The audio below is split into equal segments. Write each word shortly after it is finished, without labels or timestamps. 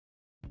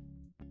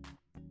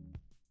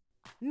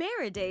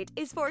Marridate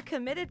is for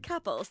committed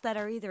couples that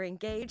are either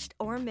engaged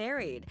or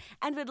married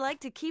and would like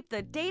to keep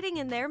the dating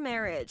in their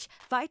marriage,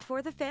 fight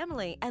for the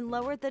family, and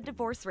lower the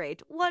divorce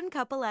rate one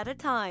couple at a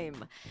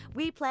time.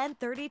 We plan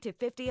 30 to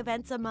 50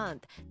 events a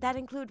month that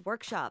include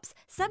workshops,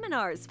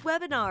 seminars,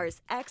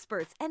 webinars,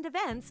 experts, and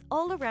events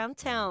all around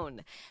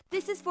town.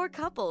 This is for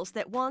couples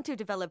that want to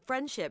develop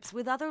friendships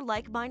with other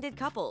like-minded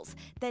couples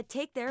that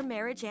take their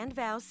marriage and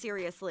vows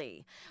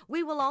seriously.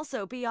 We will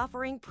also be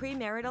offering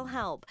premarital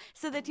help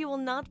so that you will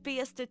not be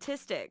a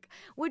statistic.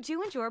 Would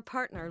you and your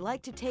partner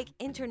like to take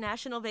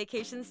international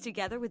vacations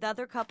together with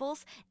other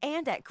couples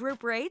and at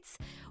group rates?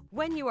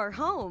 When you are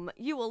home,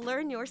 you will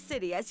learn your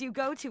city as you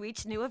go to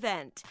each new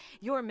event.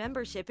 Your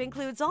membership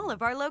includes all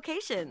of our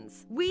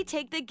locations. We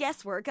take the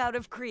guesswork out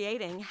of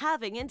creating,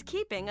 having, and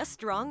keeping a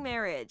strong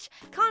marriage.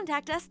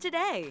 Contact us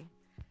today.